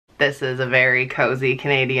This is a very cozy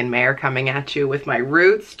Canadian Mare coming at you with my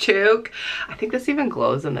Roots toque. I think this even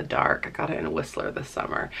glows in the dark. I got it in a Whistler this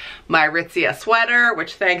summer. My Aritzia sweater,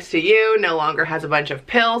 which thanks to you, no longer has a bunch of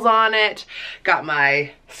pills on it. Got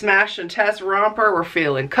my Smash and Test romper. We're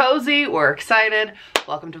feeling cozy. We're excited.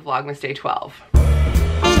 Welcome to Vlogmas Day 12.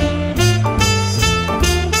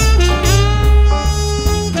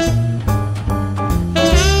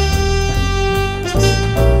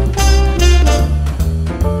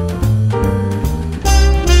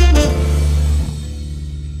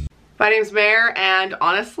 My name's Mare, and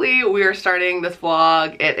honestly, we are starting this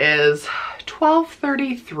vlog. It is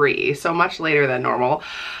 12:33, so much later than normal.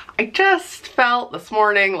 I just felt this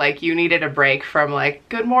morning like you needed a break from like,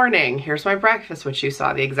 good morning, here's my breakfast, which you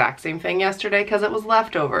saw the exact same thing yesterday because it was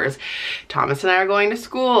leftovers. Thomas and I are going to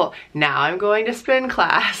school. Now I'm going to spin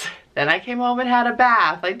class. Then I came home and had a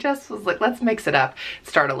bath. I just was like, let's mix it up.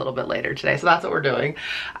 Start a little bit later today. So that's what we're doing.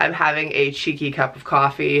 I'm having a cheeky cup of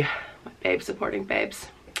coffee. My babe supporting babes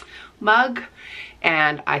mug,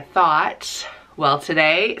 and I thought, well,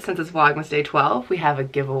 today, since it's Vlogmas Day 12, we have a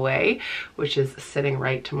giveaway, which is sitting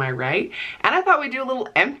right to my right, and I thought we'd do a little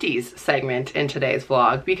empties segment in today's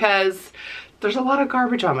vlog because there's a lot of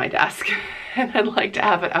garbage on my desk and I'd like to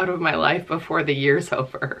have it out of my life before the year's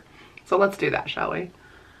over. So let's do that, shall we?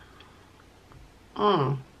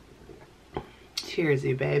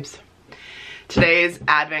 Cheersy, babes. Today's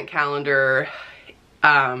advent calendar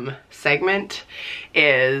segment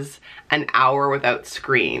is an hour without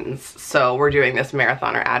screens. So we're doing this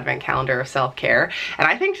marathon or advent calendar of self-care, and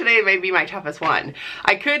I think today may be my toughest one.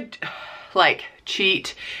 I could like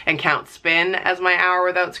cheat and count spin as my hour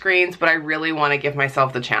without screens, but I really want to give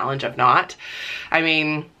myself the challenge of not. I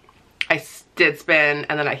mean, I did spin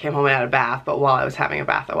and then I came home and had a bath, but while I was having a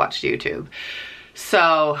bath I watched YouTube.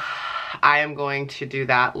 So I am going to do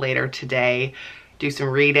that later today, do some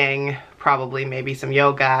reading, probably maybe some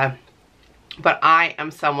yoga. But I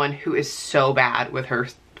am someone who is so bad with her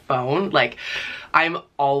phone. Like, I'm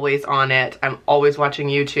always on it. I'm always watching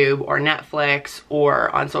YouTube or Netflix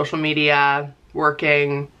or on social media,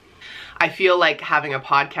 working. I feel like having a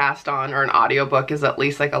podcast on or an audiobook is at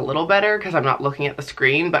least like a little better because I'm not looking at the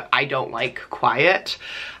screen, but I don't like quiet.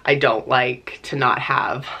 I don't like to not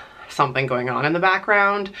have something going on in the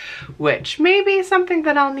background, which may be something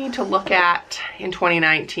that I'll need to look at in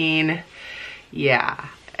 2019. Yeah.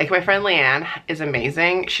 Like, my friend Leanne is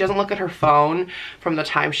amazing. She doesn't look at her phone from the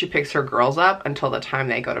time she picks her girls up until the time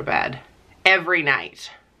they go to bed. Every night.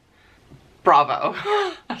 Bravo.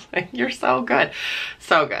 I was like, you're so good.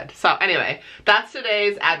 So good. So anyway, that's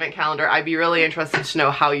today's advent calendar. I'd be really interested to know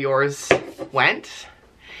how yours went.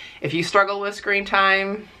 If you struggle with screen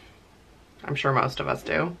time, I'm sure most of us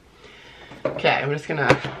do. Okay, I'm just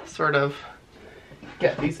gonna sort of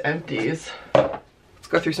get these empties. Let's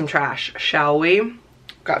go through some trash, shall we?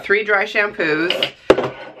 Got 3 dry shampoos.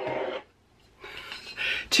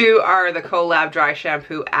 2 are the Collab Dry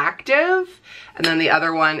Shampoo Active, and then the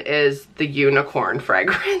other one is the Unicorn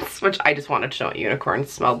fragrance, which I just wanted to know what unicorn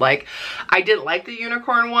smelled like. I didn't like the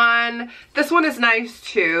unicorn one. This one is nice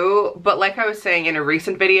too, but like I was saying in a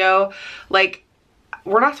recent video, like,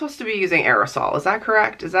 we're not supposed to be using aerosol. Is that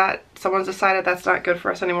correct? Is that, someone's decided that's not good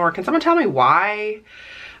for us anymore? Can someone tell me why?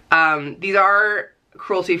 These are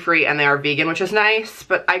cruelty-free and they are vegan, which is nice,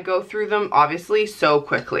 but I go through them obviously so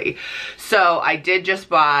quickly. So I did just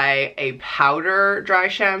buy a powder dry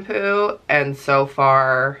shampoo, and so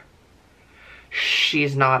far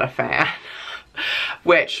she's not a fan.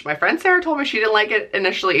 Which my friend Sarah told me she didn't like it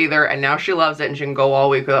initially either, and now she loves it and she can go all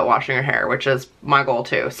week without washing her hair, which is my goal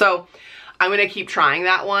too. So I'm gonna keep trying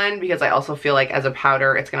that one because I also feel like as a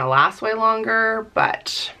powder it's gonna last way longer.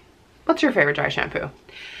 But what's your favorite dry shampoo?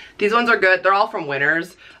 These ones are good. They're all from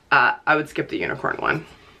Winners. I would skip the unicorn one.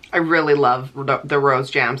 I really love the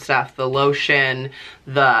rose jam stuff, the lotion,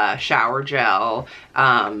 the shower gel.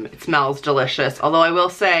 It smells delicious. Although I will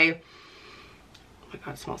say, oh my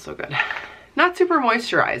God, it smells so good. Not super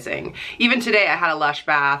moisturizing. Even today I had a Lush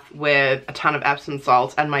bath with a ton of Epsom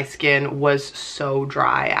salts and my skin was so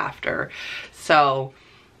dry after. So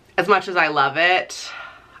as much as I love it,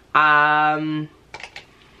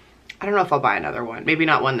 I don't know if I'll buy another one. Maybe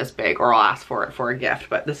not one this big, or I'll ask for it for a gift,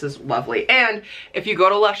 but this is lovely. And if you go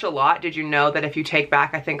to Lush a lot, did you know that if you take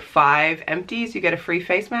back, I think 5 empties, you get a free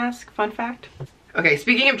face mask? Fun fact. Okay,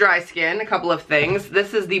 speaking of dry skin, a couple of things.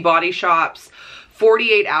 This is the Body Shop's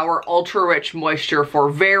 48-hour ultra rich moisture for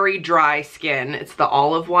very dry skin. It's the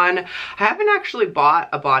olive one. I haven't actually bought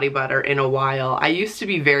a body butter in a while. I used to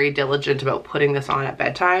be very diligent about putting this on at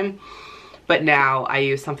bedtime, but now I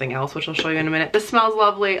use something else, which I'll show you in a minute. This smells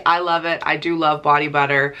lovely. I love it. I do love body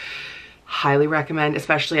butter. highly recommend,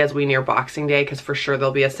 especially as we near Boxing Day, because for sure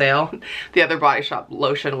there'll be a sale. The other Body Shop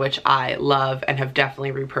lotion, which I love and have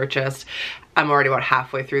definitely repurchased, I'm already about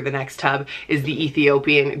halfway through the next tub, is the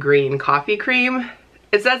Ethiopian Green Coffee Cream.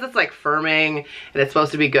 It says it's like firming and it's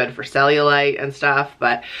supposed to be good for cellulite and stuff,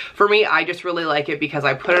 but for me, I just really like it because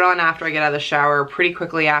I put it on after I get out of the shower pretty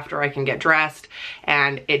quickly after I can get dressed,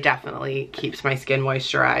 and it definitely keeps my skin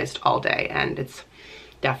moisturized all day, and it's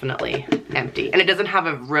definitely empty. And it doesn't have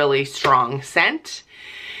a really strong scent.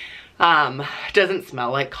 It doesn't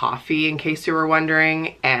smell like coffee, in case you were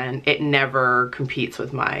wondering, and it never competes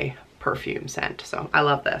with my perfume scent, so I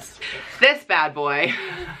love this. This bad boy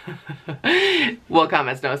will come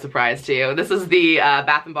as no surprise to you. This is the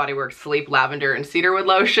Bath & Body Works Sleep Lavender and Cedarwood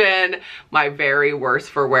Lotion, my very worst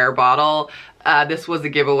for wear bottle. This was a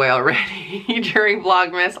giveaway already during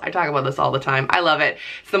Vlogmas. I talk about this all the time. I love it.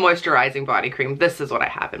 It's the moisturizing body cream. This is what I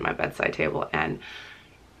have in my bedside table, and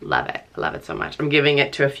love it. I love it so much. I'm giving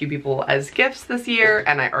it to a few people as gifts this year,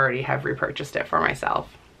 and I already have repurchased it for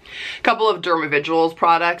myself. Couple of Dermavisuals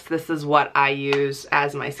products. This is what I use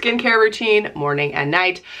as my skincare routine, morning and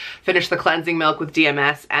night. Finish the cleansing milk with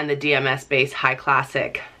DMS and the DMS Base High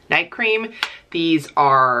Classic Night Cream. These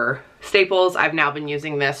are staples. I've now been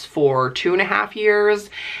using this for 2.5 years,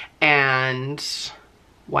 and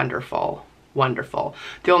wonderful, wonderful.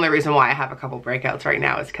 The only reason why I have a couple breakouts right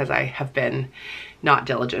now is because I have been not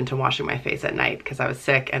diligent in washing my face at night because I was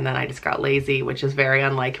sick, and then I just got lazy, which is very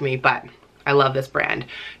unlike me, but I love this brand.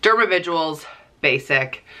 Dermavisuals,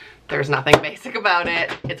 basic. There's nothing basic about it.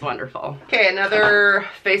 It's wonderful. Okay, another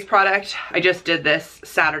face product. I just did this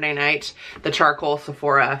Saturday night, the charcoal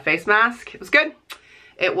Sephora face mask. It was good.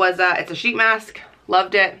 It was, it's a sheet mask.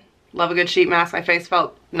 Loved it. Love a good sheet mask. My face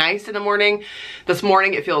felt nice in the morning. This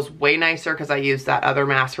morning it feels way nicer because I used that other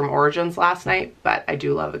mask from Origins last night, but I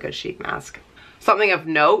do love a good sheet mask. Something of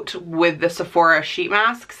note with the Sephora sheet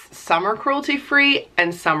masks, some are cruelty free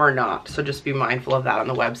and some are not. So just be mindful of that on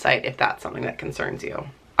the website if that's something that concerns you.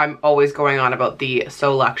 I'm always going on about the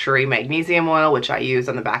So Luxury magnesium oil, which I use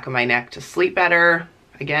on the back of my neck to sleep better.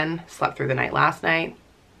 Again, slept through the night last night.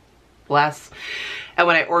 Bless. And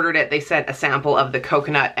when I ordered it, they sent a sample of the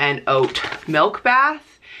coconut and oat milk bath.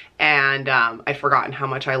 And I'd forgotten how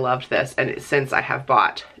much I loved this, and since I have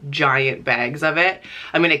bought giant bags of it,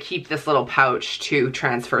 I'm gonna keep this little pouch to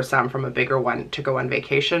transfer some from a bigger one to go on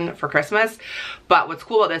vacation for Christmas. But what's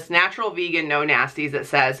cool about this, natural, vegan, no nasties, it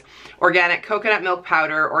says organic coconut milk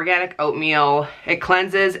powder, organic oatmeal, it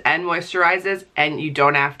cleanses and moisturizes, and you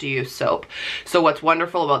don't have to use soap. So what's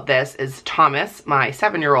wonderful about this is Thomas, my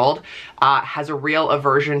 7-year-old, has a real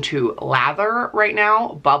aversion to lather right now,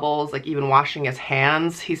 bubbles, like even washing his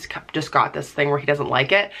hands. He's just got this thing where he doesn't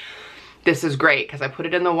like it. This is great because I put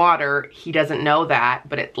it in the water. He doesn't know that,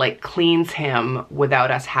 but it like cleans him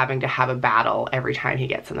without us having to have a battle every time he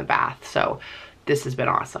gets in the bath. So this has been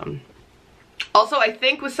awesome. Also, I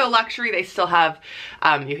think with So Luxury, they still have,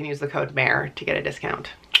 you can use the code Mare to get a discount.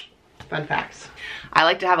 Fun facts. I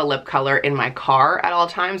like to have a lip color in my car at all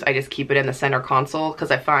times. I just keep it in the center console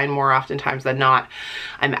because I find more oftentimes than not,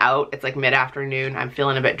 I'm out, it's like mid-afternoon, I'm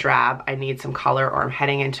feeling a bit drab, I need some color, or I'm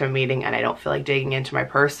heading into a meeting and I don't feel like digging into my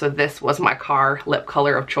purse. So this was my car lip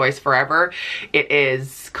color of choice forever. It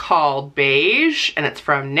is called Beige and it's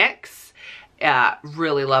from NYX.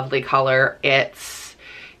 Really lovely color. It's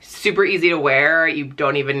super easy to wear. You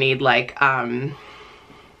don't even need like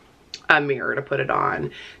a mirror to put it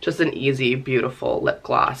on. Just an easy, beautiful lip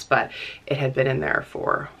gloss, but it had been in there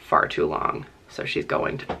for far too long. So she's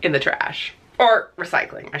going in the trash, or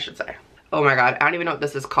recycling, I should say. Oh my God, I don't even know what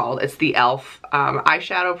this is called. It's the e.l.f.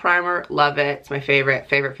 Eyeshadow primer. Love it. It's my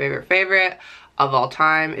favorite of all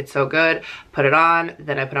time. It's so good. Put it on,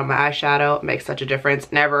 then I put on my eyeshadow. It makes such a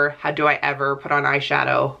difference. Never do I ever put on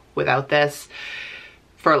eyeshadow without this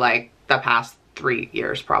for like the past 3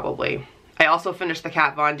 years probably. I also finished the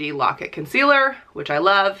Kat Von D Lock-It Concealer, which I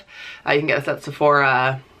love. You can get this at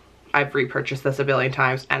Sephora. I've repurchased this a billion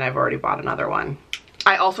times and I've already bought another one.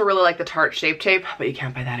 I also really like the Tarte Shape Tape, but you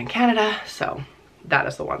can't buy that in Canada, so that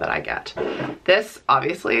is the one that I get. This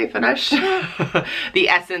obviously finished. The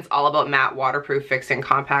Essence All About Matte Waterproof Fixing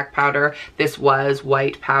Compact Powder. This was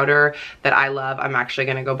white powder that I love. I'm actually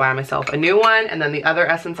gonna go buy myself a new one. And then the other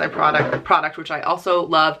Essence product which I also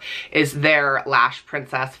love is their Lash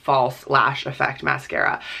Princess False Lash Effect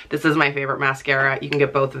Mascara. This is my favorite mascara. You can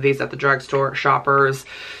get both of these at the drugstore, Shoppers,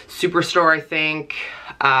 Superstore, I think,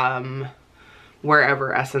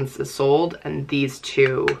 wherever Essence is sold, and these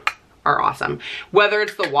two are awesome. Whether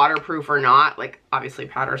it's the waterproof or not, like obviously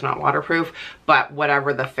powder is not waterproof, but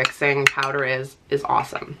whatever the fixing powder is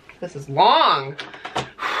awesome. This is long.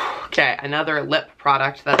 Okay, another lip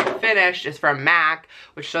product that I finished is from MAC,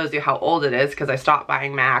 which shows you how old it is because I stopped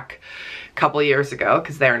buying MAC a couple years ago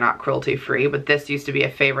because they're not cruelty free, but this used to be a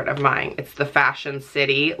favorite of mine. It's the Fashion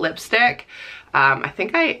City lipstick. I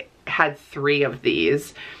think I had 3 of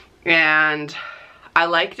these and I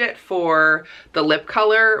liked it for the lip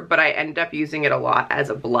color, but I ended up using it a lot as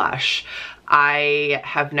a blush. I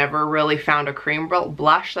have never really found a cream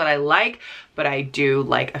blush that I like, but I do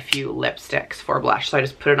like a few lipsticks for blush. So I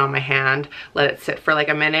just put it on my hand, let it sit for like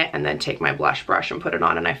a minute, and then take my blush brush and put it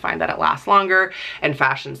on, and I find that it lasts longer, and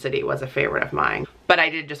Fashion City was a favorite of mine. But I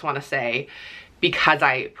did just want to say, because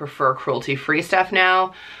I prefer cruelty-free stuff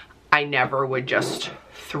now, I never would just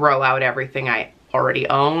throw out everything I already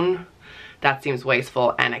own. That seems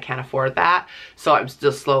wasteful and I can't afford that. So I'm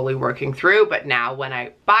still slowly working through, but now when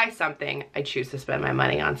I buy something, I choose to spend my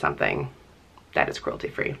money on something that is cruelty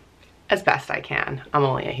free as best I can. I'm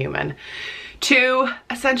only a human. 2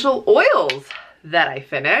 essential oils that I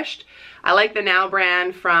finished. I like the Now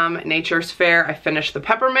brand from Nature's Fair. I finished the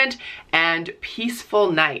peppermint and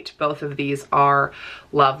Peaceful Night. Both of these are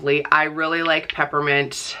lovely. I really like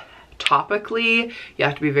peppermint topically. You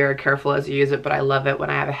have to be very careful as you use it, but I love it when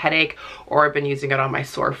I have a headache, or I've been using it on my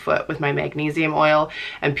sore foot with my magnesium oil.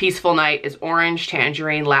 And Peaceful Night is orange,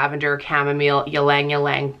 tangerine, lavender, chamomile, ylang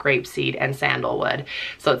ylang, grapeseed, and sandalwood.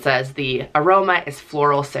 So it says the aroma is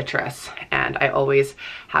floral citrus, and I always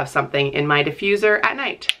have something in my diffuser at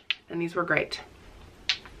night, and these were great.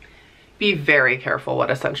 Be very careful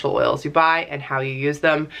what essential oils you buy and how you use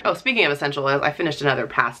them. Oh, speaking of essential oils, I finished another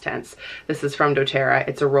Past Tense. This is from doTERRA.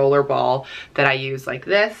 It's a roller ball that I use like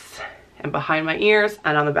this and behind my ears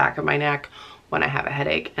and on the back of my neck when I have a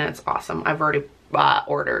headache, and it's awesome. I've already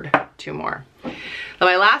ordered 2 more. Now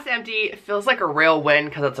my last empty feels like a real win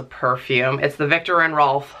because it's a perfume. It's the Viktor &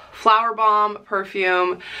 Rolf Flower Bomb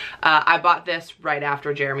perfume. I bought this right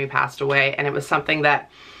after Jeremy passed away, and it was something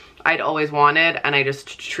that I'd always wanted, and I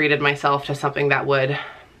just treated myself to something that would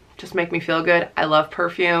just make me feel good. I love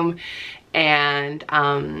perfume, and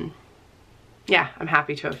yeah, I'm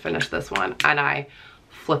happy to have finished this one, and I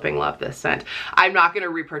flipping love this scent. I'm not going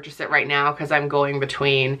to repurchase it right now because I'm going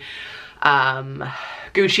between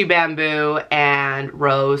Gucci Bamboo and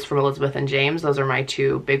Rose from Elizabeth & James. Those are my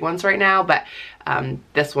 2 big ones right now, but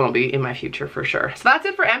this one will be in my future for sure. So that's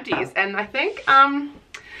it for empties, and I think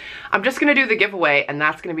I'm just gonna do the giveaway, and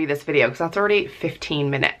that's gonna be this video because that's already 15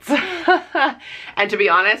 minutes. And to be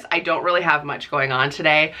honest, I don't really have much going on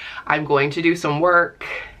today. I'm going to do some work.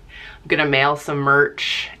 I'm gonna mail some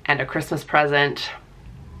merch and a Christmas present,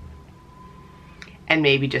 and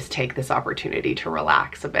maybe just take this opportunity to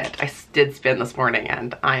relax a bit. I did spin this morning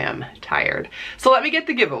and I am tired. So let me get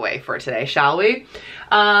the giveaway for today, shall we?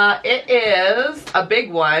 It is a big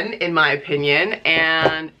one in my opinion,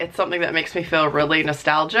 and it's something that makes me feel really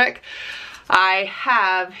nostalgic. I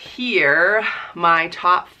have here my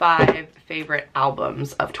top 5 favorite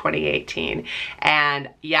albums of 2018. And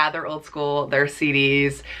yeah, they're old school, they're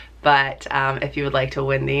CDs, but if you would like to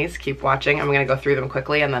win these, keep watching. I'm gonna go through them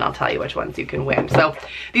quickly and then I'll tell you which ones you can win. So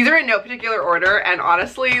these are in no particular order, and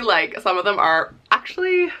honestly, like, some of them are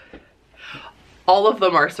actually, all of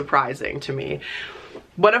them are surprising to me.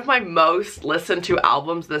 One of my most listened to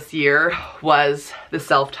albums this year was the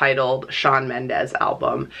self-titled Shawn Mendes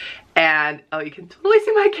album. And, oh, you can totally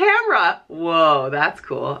see my camera. Whoa, that's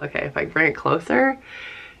cool. Okay, if I bring it closer,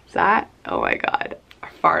 is that, oh my God.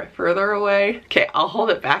 Far further away. Okay, I'll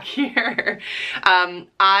hold it back here.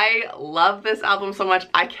 I love this album so much.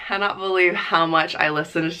 I cannot believe how much I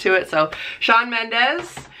listened to it. So Shawn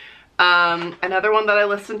Mendes. Another one that I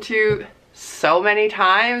listened to so many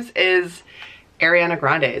times is Ariana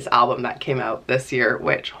Grande's album that came out this year,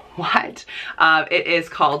 which, what? It is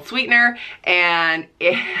called Sweetener, and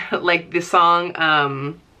it, like the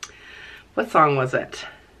song, what song was it?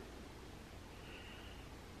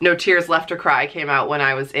 No Tears Left to Cry came out when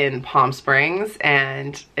I was in Palm Springs,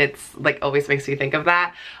 and it's like always makes me think of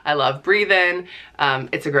that. I love Breathin'.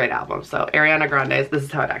 It's a great album. So Ariana Grande's, this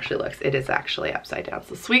is how it actually looks. It is actually upside down.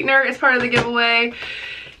 So Sweetener is part of the giveaway.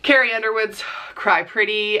 Carrie Underwood's Cry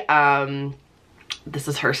Pretty. This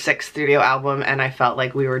is her 6th studio album, and I felt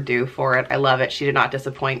like we were due for it. I love it. She did not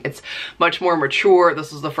disappoint. It's much more mature.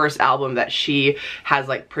 This was the first album that she has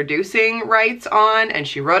like producing rights on, and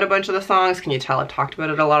she wrote a bunch of the songs. Can you tell I've talked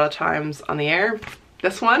about it a lot of times on the air?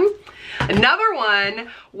 This one. Another one,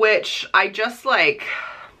 which I just like,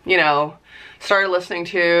 you know, started listening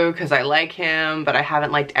to because I like him, but I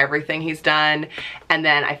haven't liked everything he's done. And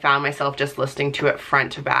then I found myself just listening to it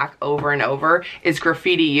front to back over and over, is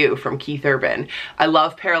Graffiti You from Keith Urban. I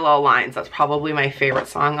love Parallel Lines. That's probably my favorite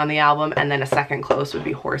song on the album. And then a second close would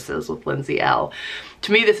be Horses with Lindsay L.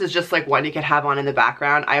 To me, this is just like one you could have on in the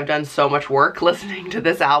background. I have done so much work listening to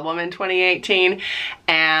this album in 2018,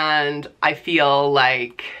 and I feel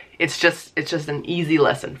like it's just an easy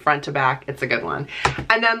listen, front to back. It's a good one.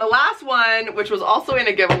 And then the last one, which was also in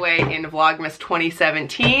a giveaway in Vlogmas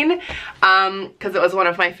 2017, because it was one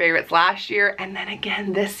of my favorites last year, and then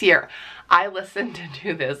again this year. I listened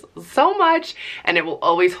to this so much, and it will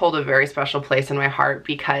always hold a very special place in my heart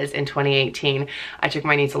because in 2018, I took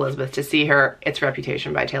my niece Elizabeth to see her. It's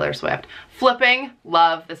Reputation by Taylor Swift. Flipping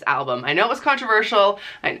love this album. I know it was controversial.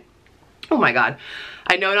 Oh my God.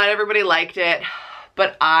 I know not everybody liked it,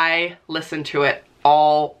 but I listen to it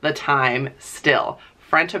all the time still.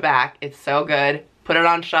 Front to back, it's so good. Put it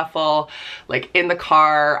on shuffle, like in the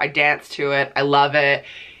car, I dance to it, I love it.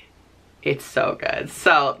 It's so good.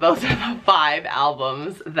 So those are the 5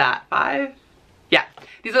 albums that, 5? Yeah,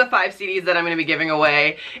 these are the 5 CDs that I'm going to be giving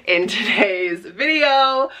away in today's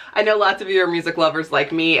video. I know lots of you are music lovers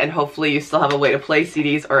like me, and hopefully you still have a way to play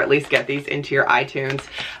CDs or at least get these into your iTunes.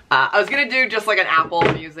 I was going to do just like an Apple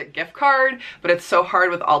Music gift card, but it's so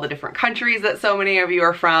hard with all the different countries that so many of you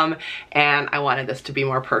are from, and I wanted this to be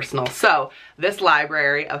more personal. So this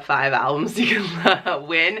library of 5 albums you can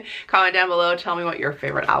win. Comment down below, tell me what your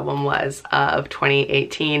favorite album was of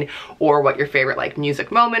 2018, or what your favorite like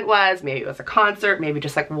music moment was. Maybe it was a concert, maybe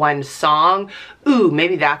just like one song. Ooh,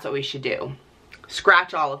 maybe that's what we should do.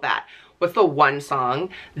 Scratch all of that. What's the one song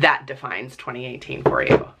that defines 2018 for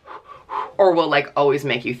you? Or will like always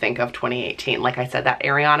make you think of 2018. Like I said, that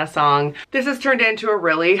Ariana song. This has turned into a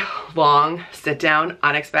really long, sit down,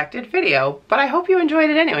 unexpected video, but I hope you enjoyed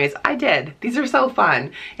it anyways. I did. These are so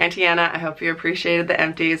fun. Auntie Anna, I hope you appreciated the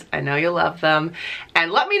empties. I know you love them.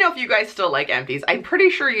 And let me know if you guys still like empties. I'm pretty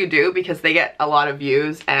sure you do because they get a lot of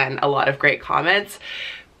views and a lot of great comments.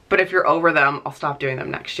 But if you're over them, I'll stop doing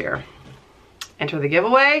them next year. Enter the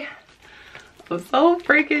giveaway. I'm so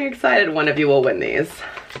freaking excited one of you will win these.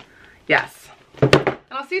 Yes. And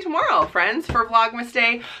I'll see you tomorrow, friends, for Vlogmas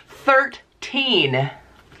Day 13.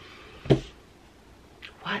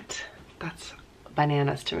 What? That's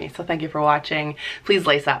bananas to me. So thank you for watching. Please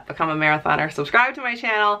lace up, become a marathoner, subscribe to my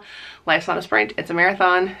channel. Life's not a sprint, it's a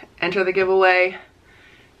marathon. Enter the giveaway,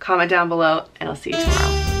 comment down below, and I'll see you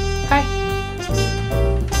tomorrow. Bye.